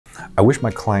I wish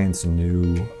my clients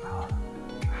knew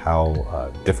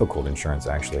how difficult insurance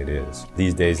actually it is.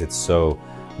 These days it's so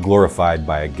glorified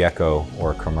by a gecko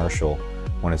or a commercial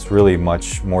when it's really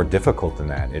much more difficult than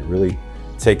that. It really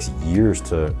takes years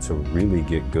to really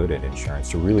get good at insurance,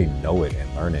 to really know it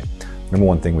and learn it. Number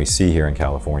one thing we see here in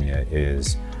California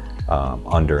is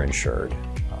underinsured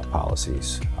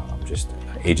policies. Just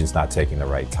agents not taking the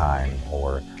right time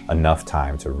or enough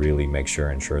time to really make sure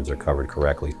insureds are covered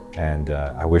correctly. And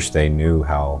I wish they knew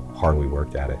how hard we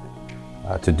worked at it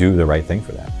to do the right thing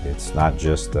for them. It's not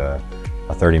just a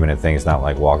 30-minute thing. It's not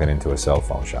like walking into a cell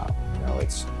phone shop. You know,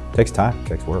 it takes time, it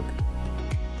takes work.